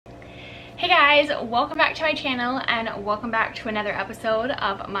Hey guys, welcome back to my channel and welcome back to another episode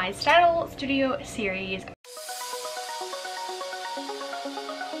of my Style Studio series.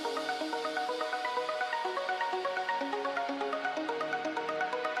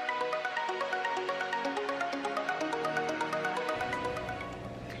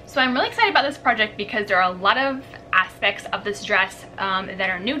 So I'm really excited about this project because there are a lot of aspects of this dress that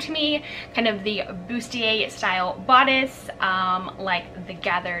are new to me, kind of the bustier style bodice, like the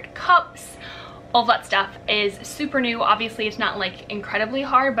gathered cups. All that stuff is super new. Obviously it's not like incredibly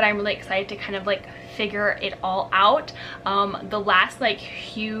hard, but I'm really excited to kind of like figure it all out. The last like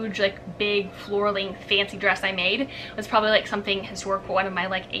huge like big floor length fancy dress I made was probably like something historical, one of my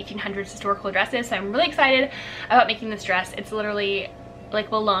like 1800s historical dresses. So I'm really excited about making this dress. It's literally like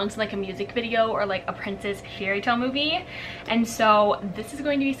belongs in like a music video or like a princess fairy tale movie, and so this is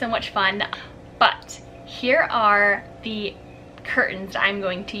going to be so much fun. But here are the curtains that I'm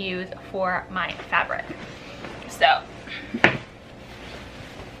going to use for my fabric. So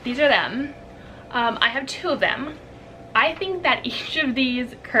these are them. I have two of them. I think that each of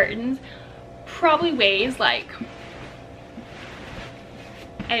these curtains probably weighs like,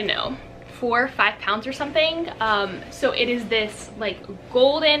 I don't know, 4 or 5 pounds or something. So it is this like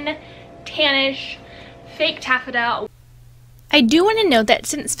golden tannish fake taffeta. I do want to note that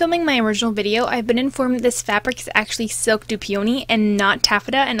since filming my original video, I've been informed that this fabric is actually silk du peony and not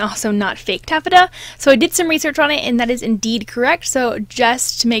taffeta, and also not fake taffeta. So I did some research on it and that is indeed correct. So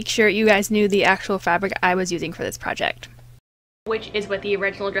just to make sure you guys knew the actual fabric I was using for this project. Which is what the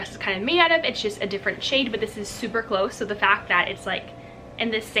original dress is kind of made out of. It's just a different shade, but this is super close. So the fact that it's like in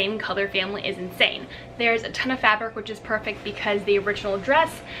the same color family is insane. There's a ton of fabric, which is perfect because the original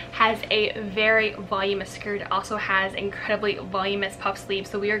dress has a very voluminous skirt. It also has incredibly voluminous puff sleeves.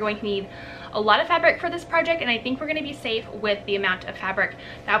 So we are going to need a lot of fabric for this project, and I think we're going to be safe with the amount of fabric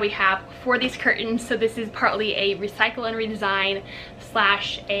that we have for these curtains. So this is partly a recycle and redesign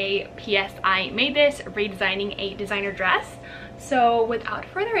slash a PS I made this, redesigning a designer dress. So without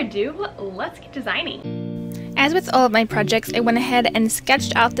further ado, let's get designing. As with all of my projects, I went ahead and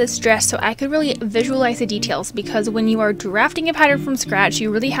sketched out this dress so I could really visualize the details, because when you are drafting a pattern from scratch, you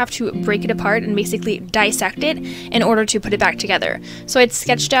really have to break it apart and basically dissect it in order to put it back together. So I'd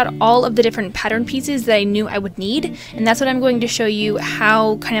sketched out all of the different pattern pieces that I knew I would need, and that's what I'm going to show you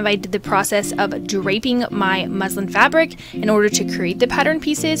how kind of I did the process of draping my muslin fabric in order to create the pattern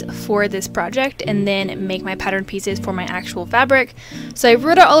pieces for this project and then make my pattern pieces for my actual fabric. So I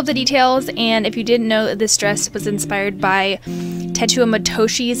wrote out all of the details, and if you didn't know, this dress was inspired by Tetsuo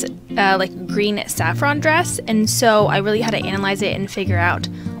Matoshi's like green saffron dress, and so I really had to analyze it and figure out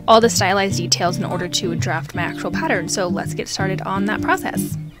all the stylized details in order to draft my actual pattern. So let's get started on that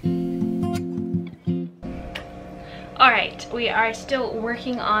process. Alright, we are still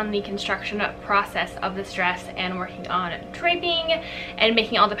working on the construction process of this dress and working on draping and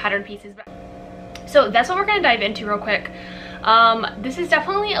making all the pattern pieces. So that's what we're going to dive into real quick. This is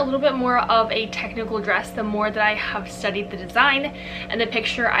definitely a little bit more of a technical dress. The more that I have studied the design and the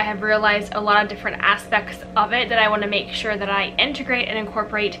picture, I have realized a lot of different aspects of it that I want to make sure that I integrate and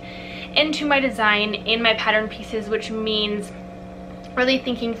incorporate into my design in my pattern pieces, which means really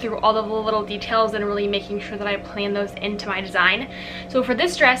thinking through all the little details and really making sure that I plan those into my design. So for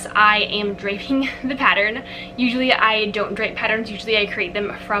this dress, I am draping the pattern. Usually I don't drape patterns, usually I create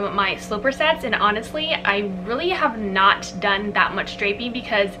them from my sloper sets, and honestly I really have not done that much draping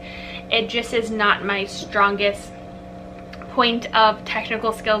because it just is not my strongest point of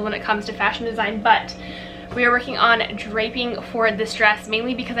technical skill when it comes to fashion design. But we are working on draping for this dress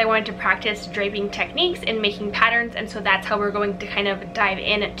mainly because I wanted to practice draping techniques and making patterns, and so that's how we're going to kind of dive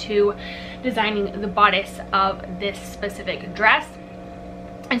into designing the bodice of this specific dress.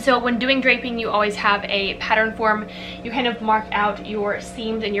 And so when doing draping, you always have a pattern form. You kind of mark out your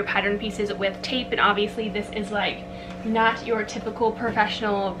seams and your pattern pieces with tape, and obviously this is like not your typical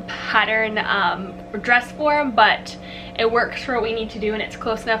professional pattern dress form, but it works for what we need to do, and it's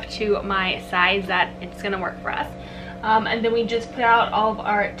close enough to my size that it's gonna work for us. And then we just put out all of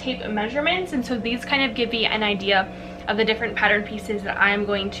our tape measurements, and so these kind of give you an idea of the different pattern pieces that I am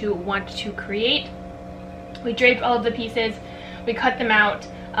going to want to create. We draped all of the pieces, we cut them out.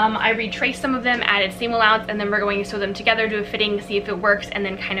 I retraced some of them, added seam allowance, and then we're going to sew them together, do a fitting, see if it works, and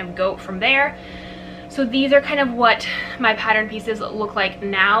then kind of go from there. So these are kind of what my pattern pieces look like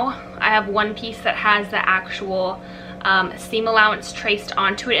now. I have one piece that has the actual seam allowance traced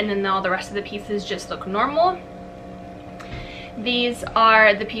onto it, and then all the rest of the pieces just look normal. These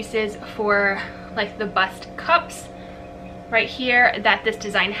are the pieces for like the bust cups. right here that this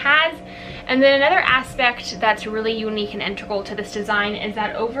design has. And then another aspect that's really unique and integral to this design is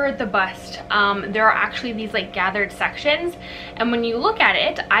that over the bust, there are actually these like gathered sections. And when you look at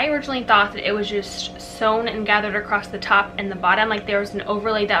it, I originally thought that it was just sewn and gathered across the top and the bottom, like there was an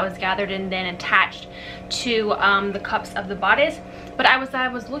overlay that was gathered and then attached to the cups of the bodice. But I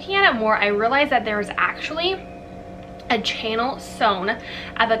was looking at it more, I realized that there was actually a channel sewn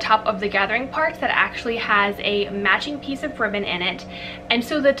at the top of the gathering parts that actually has a matching piece of ribbon in it, and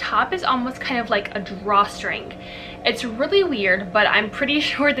so the top is almost kind of like a drawstring. It's really weird, but I'm pretty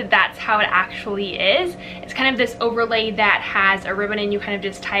sure that that's how it actually is. It's kind of this overlay that has a ribbon and you kind of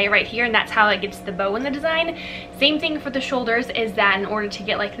just tie it right here, and that's how it gets the bow in the design. Same thing for the shoulders, is that in order to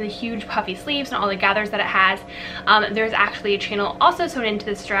get like the huge puffy sleeves and all the gathers that it has, there's actually a channel also sewn into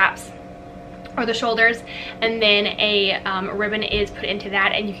the straps or the shoulders, and then a ribbon is put into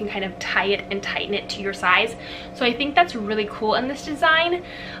that, and you can kind of tie it and tighten it to your size. So I think that's really cool in this design,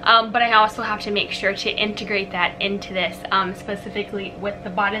 but I also have to make sure to integrate that into this, specifically with the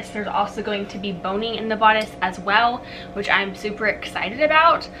bodice. There's also going to be boning in the bodice as well, which I'm super excited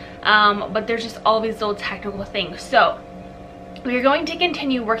about, but there's just all these little technical things. So we are going to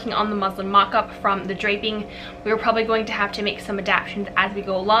continue working on the muslin mock-up from the draping. We're probably going to have to make some adaptations as we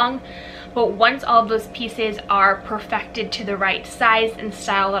go along. But once all of those pieces are perfected to the right size and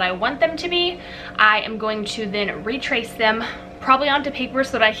style that I want them to be, I am going to then retrace them probably onto paper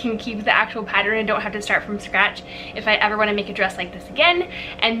so that I can keep the actual pattern and don't have to start from scratch if I ever want to make a dress like this again.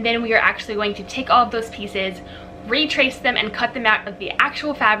 And then we are actually going to take all of those pieces, retrace them, and cut them out of the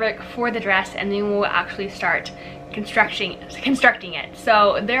actual fabric for the dress, and then we'll actually start constructing it.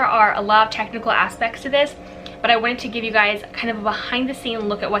 So there are a lot of technical aspects to this, but I wanted to give you guys kind of a behind the scene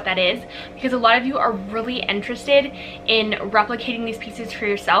look at what that is, because a lot of you are really interested in replicating these pieces for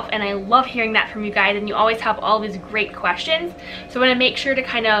yourself, and I love hearing that from you guys, and you always have all these great questions. So I want to make sure to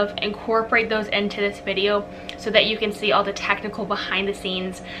kind of incorporate those into this video so that you can see all the technical behind the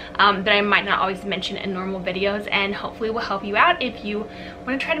scenes that I might not always mention in normal videos, and hopefully will help you out if you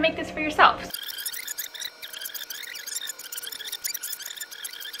want to try to make this for yourself.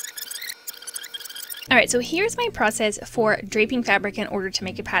 Alright, so here's my process for draping fabric in order to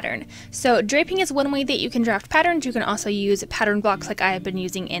make a pattern. So draping is one way that you can draft patterns. You can also use pattern blocks like I have been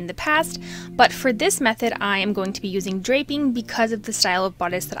using in the past, but for this method I am going to be using draping because of the style of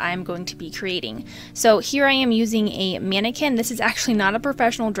bodice that I am going to be creating. So here I am using a mannequin. This is actually not a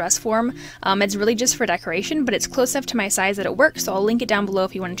professional dress form. It's really just for decoration, but it's close enough to my size that it works, so I'll link it down below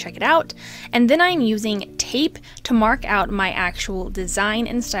if you want to check it out. And then I'm using tape to mark out my actual design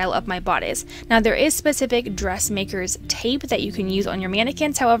and style of my bodice. Now there is specific dressmakers tape that you can use on your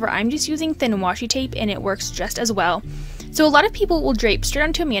mannequins, however I'm just using thin washi tape and it works just as well. So a lot of people will drape straight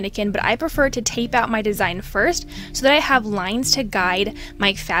onto a mannequin, but I prefer to tape out my design first so that I have lines to guide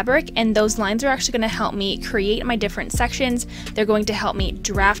my fabric, and those lines are actually going to help me create my different sections. They're going to help me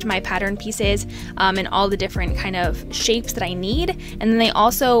draft my pattern pieces and all the different kind of shapes that I need, and then they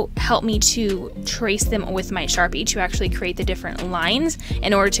also help me to trace them with my Sharpie to actually create the different lines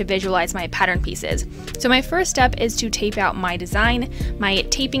in order to visualize my pattern pieces. So my first step is to tape out my design. My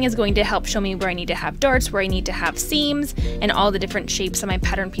taping is going to help show me where I need to have darts, where I need to have seams, and all the different shapes that my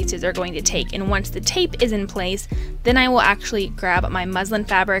pattern pieces are going to take. And once the tape is in place, then I will actually grab my muslin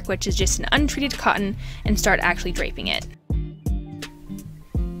fabric, which is just an untreated cotton, and start actually draping it.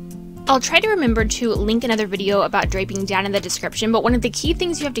 I'll try to remember to link another video about draping down in the description, but one of the key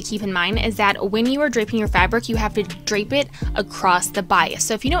things you have to keep in mind is that when you are draping your fabric, you have to drape it across the bias.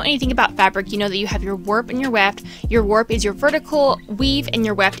 So if you know anything about fabric, you know that you have your warp and your weft. Your warp is your vertical weave and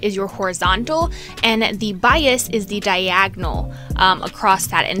your weft is your horizontal, and the bias is the diagonal across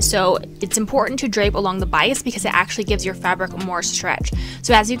that. And so it's important to drape along the bias because it actually gives your fabric more stretch.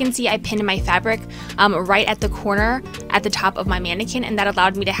 So as you can see, I pinned my fabric right at the corner at the top of my mannequin, and that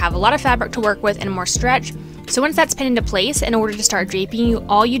allowed me to have a lot of fabric to work with and more stretch. So once that's pinned into place, in order to start draping,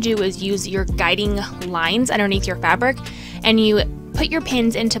 all you do is use your guiding lines underneath your fabric, and you put your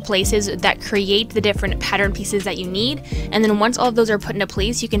pins into places that create the different pattern pieces that you need. And then once all of those are put into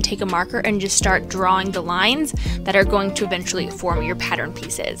place, you can take a marker and just start drawing the lines that are going to eventually form your pattern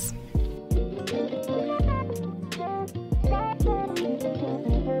pieces.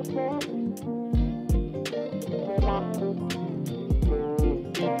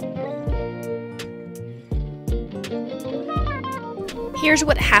 Here's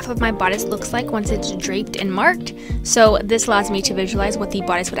what half of my bodice looks like once it's draped and marked. So this allows me to visualize what the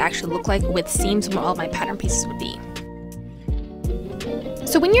bodice would actually look like with seams and what all my pattern pieces would be.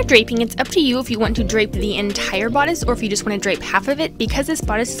 So when you're draping, it's up to you if you want to drape the entire bodice or if you just want to drape half of it. Because this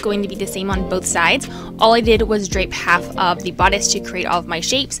bodice is going to be the same on both sides, all I did was drape half of the bodice to create all of my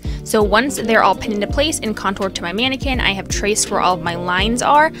shapes. So once they're all pinned into place and contoured to my mannequin, I have traced where all of my lines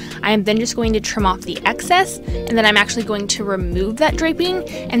are. I am then just going to trim off the excess, and then I'm actually going to remove that draping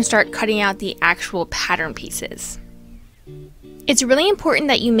and start cutting out the actual pattern pieces. It's really important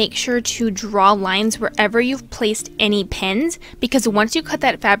that you make sure to draw lines wherever you've placed any pins, because once you cut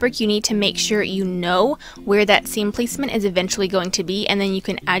that fabric, you need to make sure you know where that seam placement is eventually going to be, and then you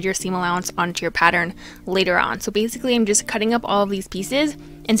can add your seam allowance onto your pattern later on. So basically, I'm just cutting up all of these pieces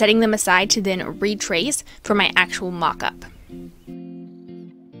and setting them aside to then retrace for my actual mock-up.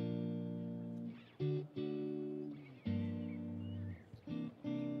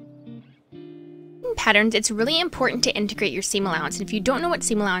 Patterns, it's really important to integrate your seam allowance. And if you don't know what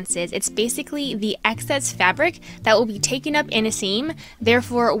seam allowance is, it's basically the excess fabric that will be taken up in a seam,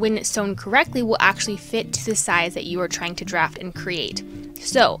 therefore when sewn correctly will actually fit to the size that you are trying to draft and create.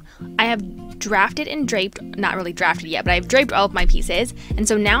 So I have drafted and draped, not really drafted yet, but I've draped all of my pieces, and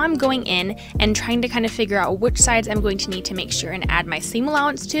so now I'm going in and trying to kind of figure out which sides I'm going to need to make sure and add my seam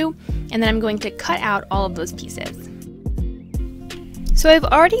allowance to, and then I'm going to cut out all of those pieces. So I've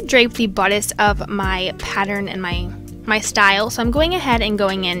already draped the bodice of my pattern and my style, so I'm going ahead and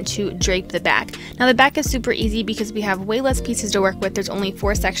going in to drape the back. Now the back is super easy because we have way less pieces to work with. There's only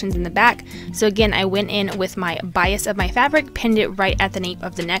 4 sections in the back. So again, I went in with my bias of my fabric, pinned it right at the nape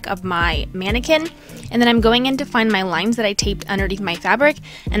of the neck of my mannequin, and then I'm going in to find my lines that I taped underneath my fabric,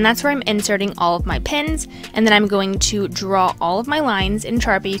 and that's where I'm inserting all of my pins, and then I'm going to draw all of my lines in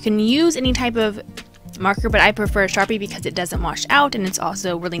Sharpie. You can use any type of marker, but I prefer Sharpie because it doesn't wash out and it's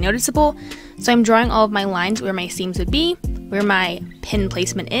also really noticeable. So I'm drawing all of my lines where my seams would be, where my pin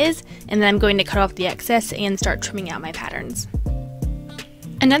placement is, and then I'm going to cut off the excess and start trimming out my patterns.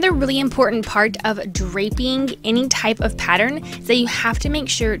 Another really important part of draping any type of pattern is that you have to make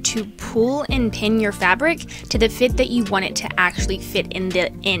sure to pull and pin your fabric to the fit that you want it to actually fit in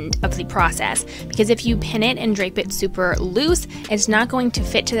the end of the process. Because if you pin it and drape it super loose, it's not going to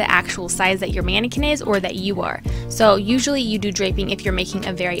fit to the actual size that your mannequin is or that you are. So usually you do draping if you're making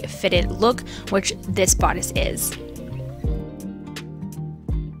a very fitted look, which this bodice is.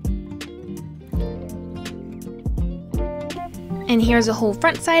 And here's a whole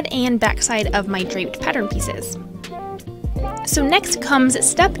front side and back side of my draped pattern pieces. So next comes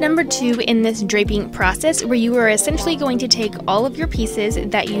step number 2 in this draping process, where you are essentially going to take all of your pieces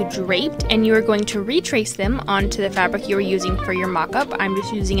that you draped and you are going to retrace them onto the fabric you were using for your mock-up. I'm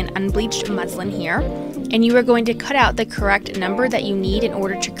just using an unbleached muslin here. And you are going to cut out the correct number that you need in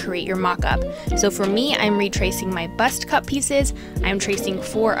order to create your mock-up. So for me, I'm retracing my bust cut pieces. I'm tracing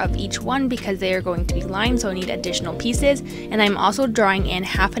 4 of each one because they are going to be lined, so I need additional pieces. And I'm also drawing in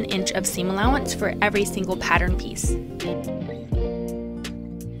 1/2 inch of seam allowance for every single pattern piece.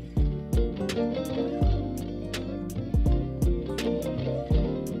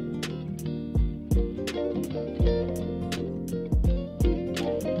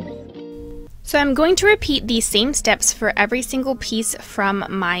 So I'm going to repeat these same steps for every single piece from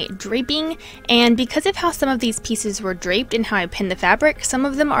my draping, and because of how some of these pieces were draped and how I pinned the fabric, some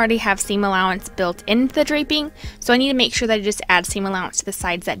of them already have seam allowance built into the draping, so I need to make sure that I just add seam allowance to the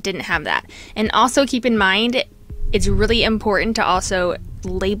sides that didn't have that. And also keep in mind, it's really important to also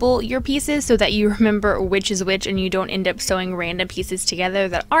label your pieces so that you remember which is which and you don't end up sewing random pieces together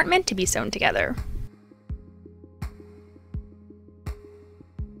that aren't meant to be sewn together.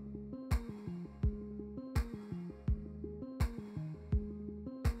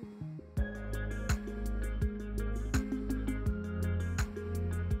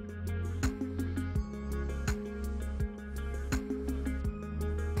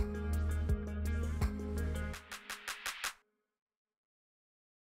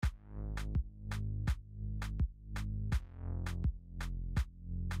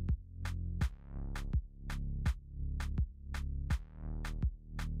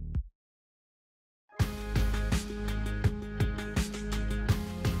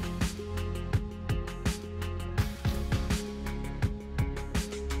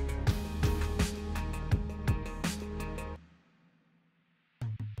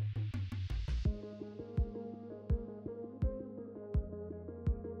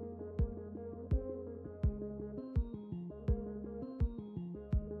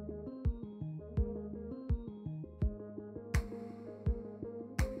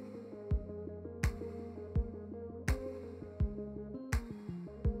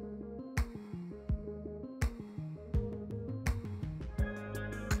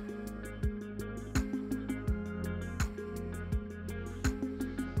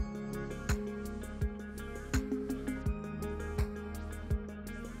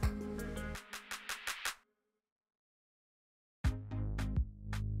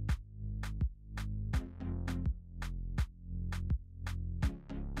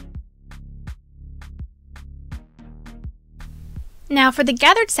 Now for the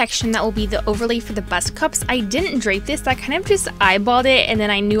gathered section that will be the overlay for the bust cups, I didn't drape this, I kind of just eyeballed it and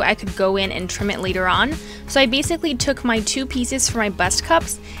then I knew I could go in and trim it later on. So I basically took my 2 pieces for my bust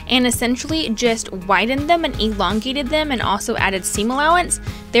cups and essentially just widened them and elongated them and also added seam allowance.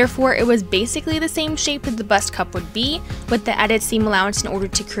 Therefore it was basically the same shape that the bust cup would be with the added seam allowance in order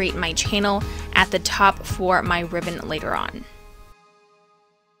to create my channel at the top for my ribbon later on.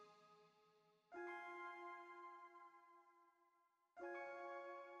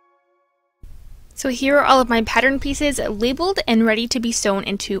 So here are all of my pattern pieces labeled and ready to be sewn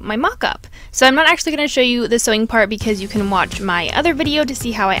into my mock-up. So I'm not actually going to show you the sewing part because you can watch my other video to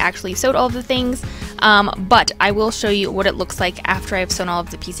see how I actually sewed all of the things, but I will show you what it looks like after I've sewn all of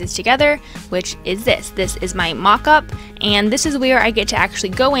the pieces together, which is this. This is my mock-up, and this is where I get to actually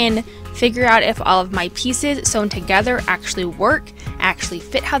go in, figure out if all of my pieces sewn together actually work, actually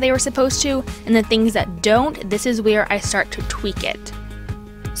fit how they were supposed to, and the things that don't, this is where I start to tweak it.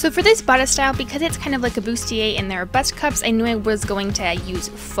 So for this bodice style, because it's kind of like a bustier and there are bust cups, I knew I was going to use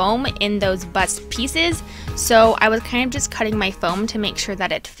foam in those bust pieces, so I was kind of just cutting my foam to make sure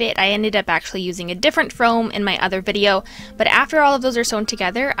that it fit. I ended up actually using a different foam in my other video, but after all of those are sewn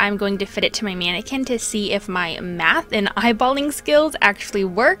together, I'm going to fit it to my mannequin to see if my math and eyeballing skills actually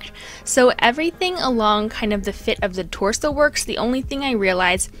worked. So everything along kind of the fit of the torso works. The only thing I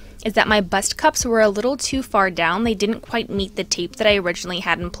realized is that my bust cups were a little too far down. They didn't quite meet the tape that I originally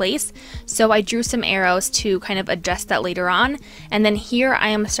had in place, so I drew some arrows to kind of adjust that later on. And then here I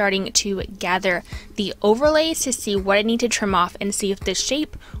am starting to gather the overlays to see what I need to trim off and see if this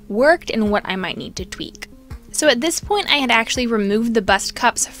shape worked and what I might need to tweak. So at this point I had actually removed the bust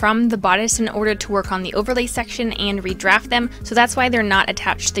cups from the bodice in order to work on the overlay section and redraft them, so that's why they're not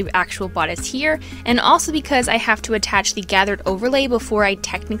attached to the actual bodice here, and also because I have to attach the gathered overlay before I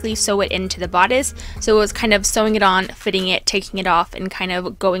technically sew it into the bodice, so it was kind of sewing it on, fitting it, taking it off, and kind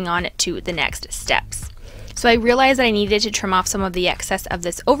of going on to the next steps. So I realized that I needed to trim off some of the excess of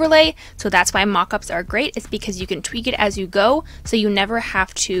this overlay, so that's why mock-ups are great. It's because you can tweak it as you go, so you never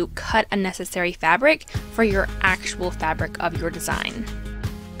have to cut unnecessary fabric for your actual fabric of your design.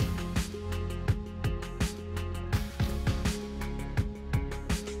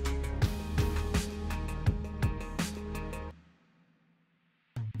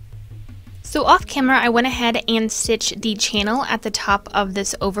 So off camera, I went ahead and stitched the channel at the top of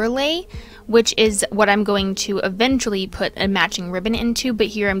this overlay, which is what I'm going to eventually put a matching ribbon into, but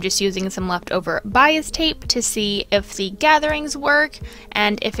here I'm just using some leftover bias tape to see if the gatherings work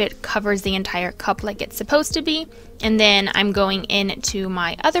and if it covers the entire cup like it's supposed to be. And then I'm going into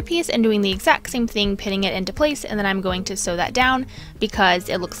my other piece and doing the exact same thing, pinning it into place, and then I'm going to sew that down because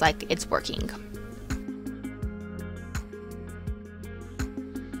it looks like it's working.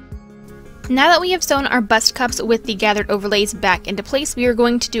 Now that we have sewn our bust cups with the gathered overlays back into place, we are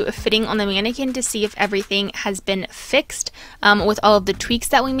going to do a fitting on the mannequin to see if everything has been fixed with all of the tweaks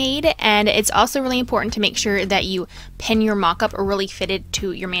that we made. And it's also really important to make sure that you pin your mock-up really fitted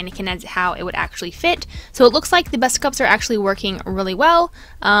to your mannequin as how it would actually fit. So it looks like the bust cups are actually working really well.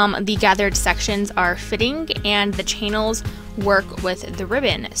 The gathered sections are fitting and the channels work with the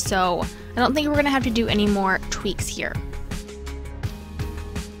ribbon. So I don't think we're going to have to do any more tweaks here.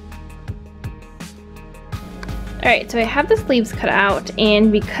 Alright, so I have the sleeves cut out,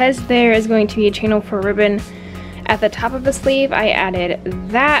 and because there is going to be a channel for ribbon at the top of the sleeve, I added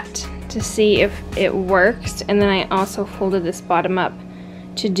that to see if it works, and then I also folded this bottom up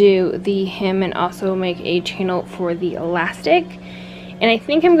to do the hem and also make a channel for the elastic. And I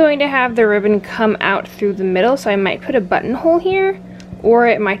think I'm going to have the ribbon come out through the middle, so I might put a buttonhole here, or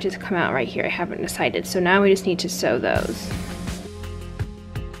it might just come out right here. I haven't decided, so now we just need to sew those.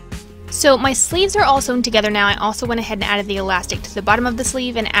 So my sleeves are all sewn together now. I also went ahead and added the elastic to the bottom of the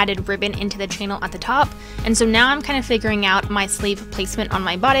sleeve and added ribbon into the channel at the top. And so now I'm kind of figuring out my sleeve placement on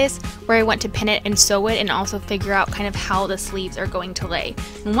my bodice, where I want to pin it and sew it, and also figure out kind of how the sleeves are going to lay.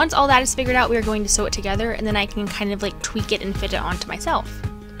 And once all that is figured out, we are going to sew it together, and then I can kind of like tweak it and fit it onto myself.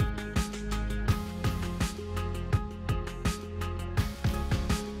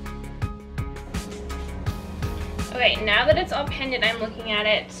 Okay, now that it's all pinned and I'm looking at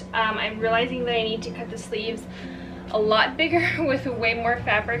it, I'm realizing that I need to cut the sleeves a lot bigger with way more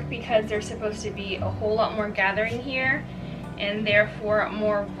fabric because there's supposed to be a whole lot more gathering here and therefore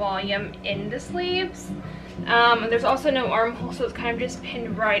more volume in the sleeves. There's also no armhole, so it's kind of just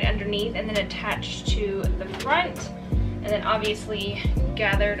pinned right underneath and then attached to the front, and then obviously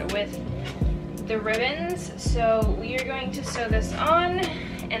gathered with the ribbons. So we are going to sew this on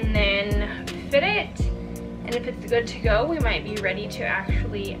and then fit it. And if it's good to go, we might be ready to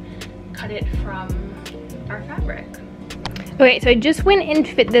actually cut it from our fabric. Okay, so I just went and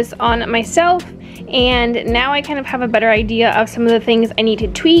fit this on myself, and now I kind of have a better idea of some of the things I need to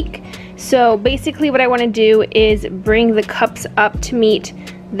tweak. So basically what I want to do is bring the cups up to meet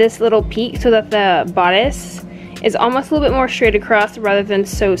this little peak so that the bodice is almost a little bit more straight across rather than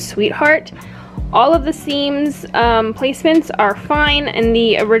so sweetheart. All of the seams placements are fine. In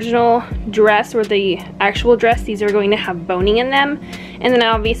the original dress, or the actual dress, these are going to have boning in them. And then I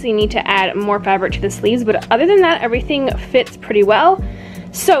obviously need to add more fabric to the sleeves, but other than that, everything fits pretty well.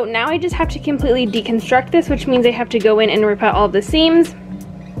 So now I just have to completely deconstruct this, which means I have to go in and rip out all of the seams.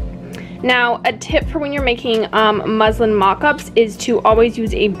 Now, a tip for when you're making muslin mock-ups is to always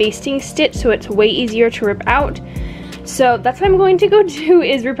use a basting stitch, so it's way easier to rip out. So that's what I'm going to go do,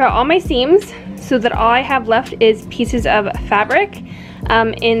 is rip out all my seams, so that all I have left is pieces of fabric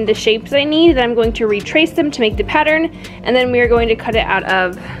in the shapes I need. Then I'm going to retrace them to make the pattern, and then we are going to cut it out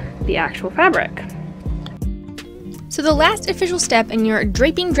of the actual fabric. So the last official step in your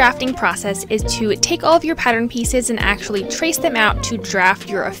draping drafting process is to take all of your pattern pieces and actually trace them out to draft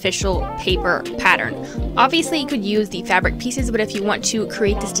your official paper pattern. Obviously you could use the fabric pieces, but if you want to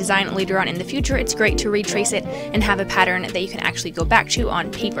create this design later on in the future, it's great to retrace it and have a pattern that you can actually go back to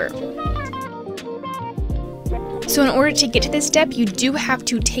on paper. So in order to get to this step, you do have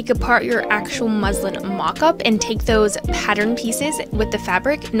to take apart your actual muslin mock-up and take those pattern pieces with the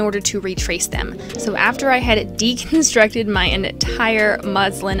fabric in order to retrace them. So after I had deconstructed my entire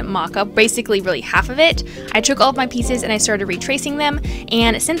muslin mock-up, basically really half of it, I took all of my pieces and I started retracing them.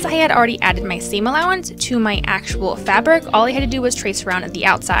 And since I had already added my seam allowance to my actual fabric, all I had to do was trace around the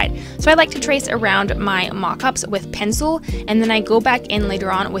outside. So I like to trace around my mock-ups with pencil, and then I go back in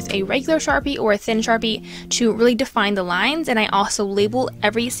later on with a regular Sharpie or a thin Sharpie to really define the lines. And I also label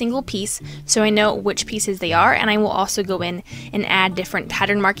every single piece so I know which pieces they are, and I will also go in and add different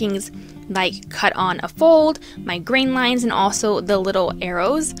pattern markings like cut on a fold, my grain lines, and also the little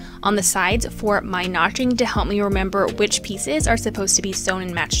arrows on the sides for my notching to help me remember which pieces are supposed to be sewn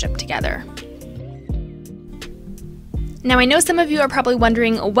and matched up together. Now I know some of you are probably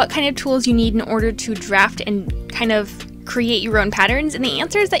wondering what kind of tools you need in order to draft and kind of create your own patterns, and the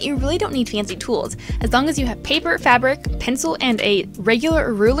answer is that you really don't need fancy tools. As long as you have paper, fabric, pencil, and a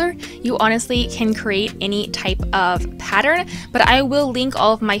regular ruler, you honestly can create any type of pattern, but I will link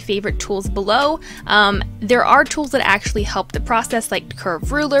all of my favorite tools below. There are tools that actually help the process, like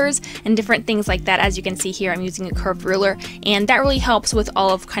curved rulers and different things like that. As you can see here, I'm using a curved ruler, and that really helps with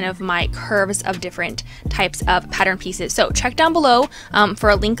all of kind of my curves of different types of pattern pieces. So check down below for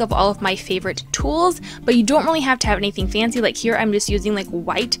a link of all of my favorite tools, but you don't really have to have anything fancy. Like here I'm just using like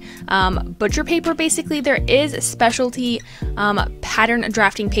white butcher paper. Basically there is a specialty pattern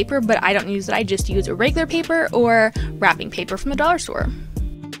drafting paper, but I don't use it. I just use a regular paper or wrapping paper from the dollar store.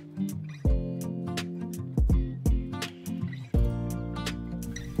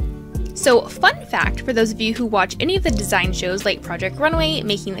 So fun fact for those of you who watch any of the design shows like Project Runway,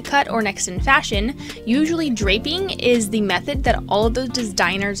 Making the Cut, or Next in Fashion, usually draping is the method that all of those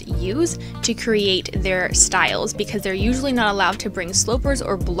designers use to create their styles, because they're usually not allowed to bring slopers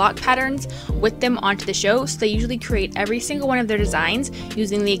or block patterns with them onto the show, so they usually create every single one of their designs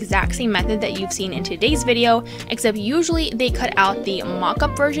using the exact same method that you've seen in today's video, except usually they cut out the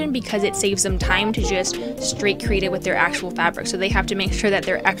mock-up version because it saves them time to just straight create it with their actual fabric. So they have to make sure that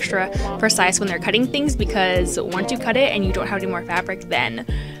they're extra precise when they're cutting things, because once you cut it and you don't have any more fabric, then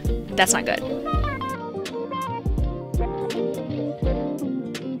that's not good.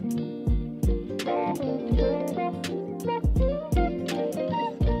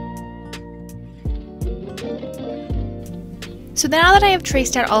 So now that I have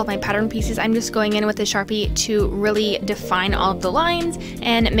traced out all of my pattern pieces, I'm just going in with a Sharpie to really define all of the lines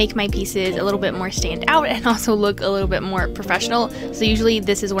and make my pieces a little bit more stand out and also look a little bit more professional. So usually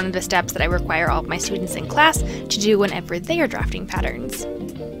this is one of the steps that I require all of my students in class to do whenever they are drafting patterns.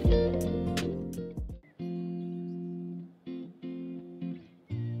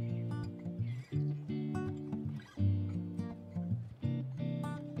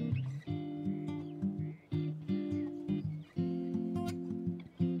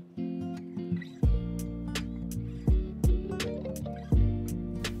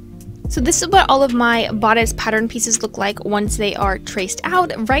 So this is what all of my bodice pattern pieces look like once they are traced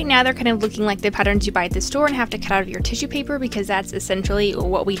out. Right now they're kind of looking like the patterns you buy at the store and have to cut out of your tissue paper, because that's essentially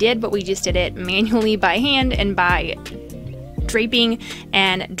what we did, but we just did it manually by hand and by draping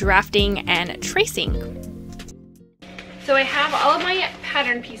and drafting and tracing. So I have all of my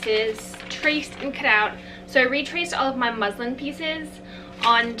pattern pieces traced and cut out. So I retraced all of my muslin pieces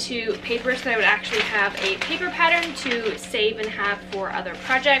onto paper so that I would actually have a paper pattern to save and have for other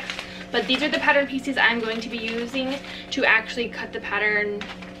projects. but these are the pattern pieces I'm going to be using to actually cut the pattern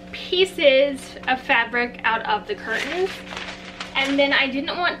pieces of fabric out of the curtains. And then I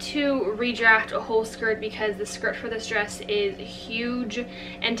didn't want to redraft a whole skirt because the skirt for this dress is huge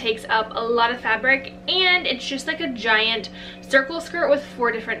and takes up a lot of fabric, and it's just like a giant circle skirt with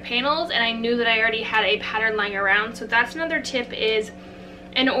 4 different panels, and I knew that I already had a pattern lying around. So that's another tip, is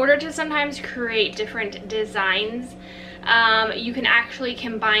in order to sometimes create different designs, you can actually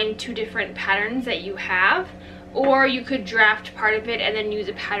combine 2 different patterns that you have, or you could draft part of it and then use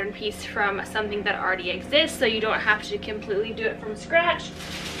a pattern piece from something that already exists, so you don't have to completely do it from scratch.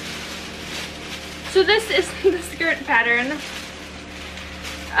 So this is the skirt pattern.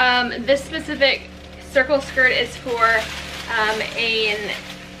 This specific circle skirt is for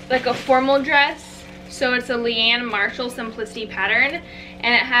a formal dress. So it's a Leanne Marshall Simplicity pattern,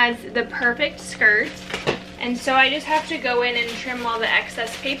 and it has the perfect skirt. And so I just have to go in and trim all the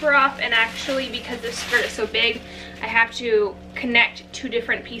excess paper off, and actually, because this skirt is so big, I have to connect 2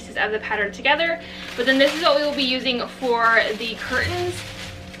 different pieces of the pattern together. But then this is what we will be using for the curtains.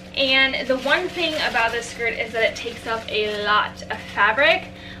 And the one thing about this skirt is that it takes up a lot of fabric,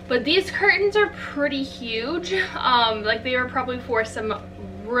 but these curtains are pretty huge. Like, they are probably for some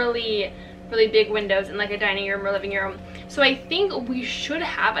really big windows in like a dining room or living room. So I think we should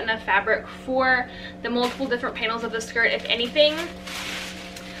have enough fabric for the multiple different panels of the skirt. If anything,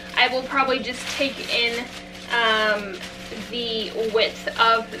 I will probably just take in the width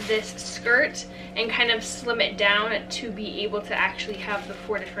of this skirt and kind of slim it down to be able to actually have the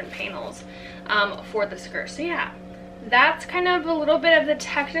 4 different panels for the skirt. So yeah, that's kind of a little bit of the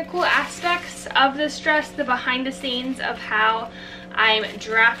technical aspects of this dress, the behind the scenes of how I'm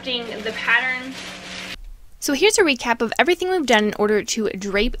drafting the pattern. So here's a recap of everything we've done in order to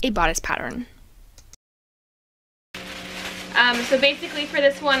drape a bodice pattern. So basically for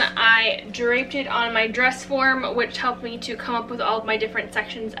this one, I draped it on my dress form, which helped me to come up with all of my different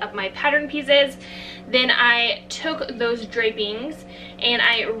sections of my pattern pieces. Then I took those drapings and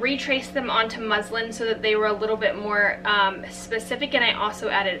I retraced them onto muslin so that they were a little bit more specific, and I also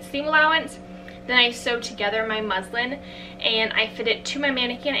added seam allowance. Then I sewed together my muslin and I fit it to my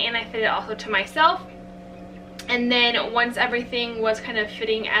mannequin, and I fit it also to myself. And then once everything was kind of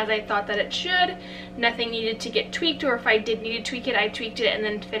fitting as I thought that it should, nothing needed to get tweaked, or if I did need to tweak it, I tweaked it and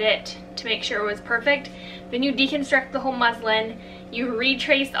then fit it to make sure it was perfect. Then you deconstruct the whole muslin, you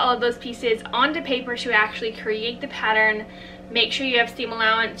retrace all of those pieces onto paper to actually create the pattern. Make sure you have seam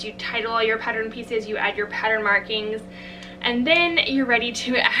allowance, you title all your pattern pieces, you add your pattern markings, and then you're ready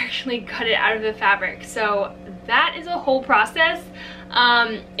to actually cut it out of the fabric. So that is a whole process.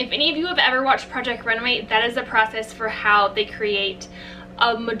 If any of you have ever watched Project Runway, that is the process for how they create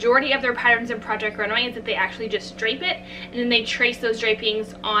a majority of their patterns in Project Runway, is that they actually just drape it and then they trace those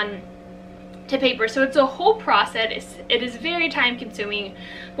drapings on to paper. So it's a whole process. It is very time consuming,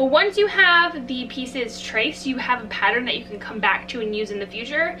 but once you have the pieces traced, you have a pattern that you can come back to and use in the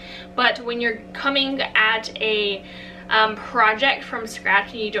future. But when you're coming at a project from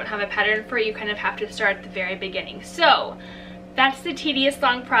scratch and you don't have a pattern for it, you kind of have to start at the very beginning. So that's the tedious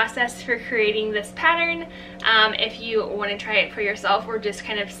long process for creating this pattern. If you want to try it for yourself or just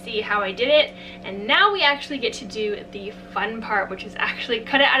kind of see how I did it. And now we actually get to do the fun part, which is actually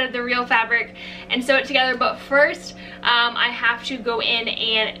cut it out of the real fabric and sew it together. But first, I have to go in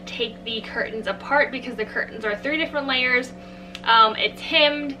and take the curtains apart, because the curtains are 3 different layers. It's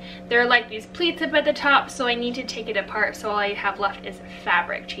hemmed, there are like these pleats up at the top, so I need to take it apart, so all I have left is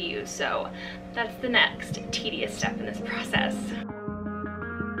fabric to use. So that's the next tedious step in this process.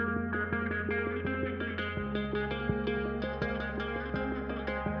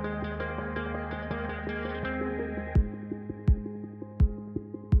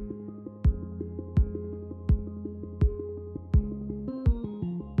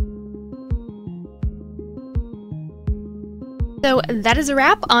 So that is a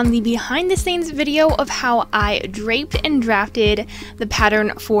wrap on the behind the scenes video of how I draped and drafted the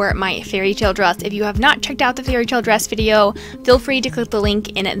pattern for my Fairytale dress. If you have not checked out the Fairytale dress video, feel free to click the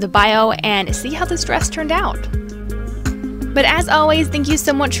link in the bio and see how this dress turned out. But as always, thank you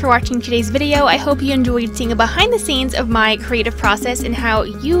so much for watching today's video. I hope you enjoyed seeing a behind the scenes of my creative process and how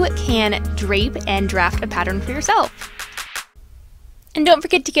you can drape and draft a pattern for yourself. And don't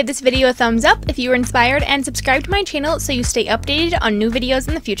forget to give this video a thumbs up if you were inspired, and subscribe to my channel so you stay updated on new videos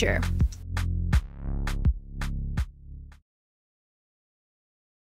in the future.